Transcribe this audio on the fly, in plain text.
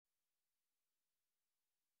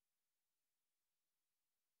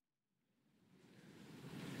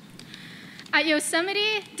At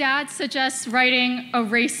Yosemite, Dad suggests writing a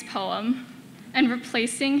race poem and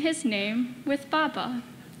replacing his name with Baba.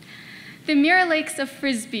 The Mirror Lakes of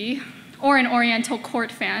Frisbee, or an Oriental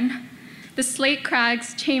court fan, the slate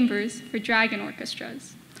crags chambers for dragon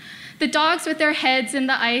orchestras. The dogs with their heads in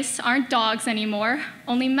the ice aren't dogs anymore,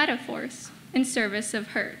 only metaphors in service of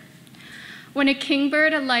hurt. When a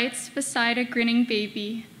kingbird alights beside a grinning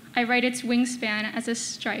baby, I write its wingspan as a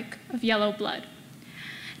strike of yellow blood.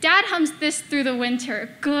 Dad hums this through the winter,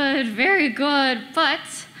 good, very good,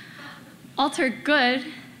 but alter good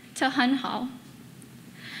to hun hao.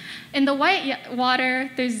 In the white water,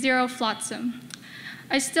 there's zero flotsam.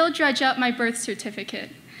 I still dredge up my birth certificate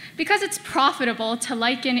because it's profitable to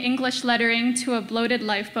liken English lettering to a bloated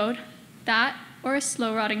lifeboat, that or a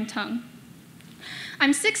slow-rotting tongue.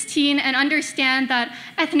 I'm 16 and understand that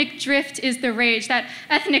ethnic drift is the rage, that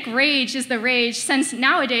ethnic rage is the rage, since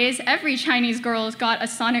nowadays every Chinese girl's got a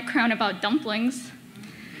sonnet crown about dumplings.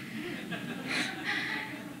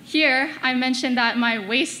 Here, I mentioned that my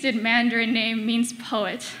wasted Mandarin name means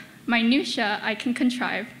poet. Minutia I can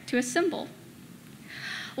contrive to a symbol.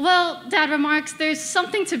 Well, Dad remarks, there's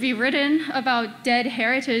something to be written about dead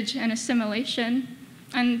heritage and assimilation.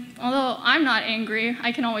 And although I'm not angry,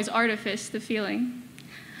 I can always artifice the feeling.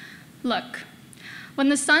 Look, when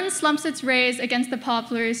the sun slumps its rays against the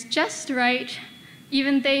poplars just right,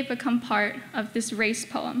 even they become part of this race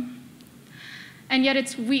poem. And yet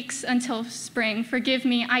it's weeks until spring. Forgive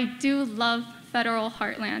me, I do love federal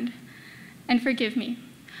heartland. And forgive me,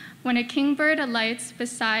 when a kingbird alights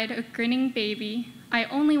beside a grinning baby, I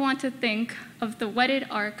only want to think of the wetted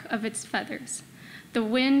arc of its feathers, the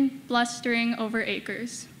wind blustering over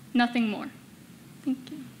acres, nothing more. Thank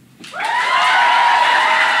you.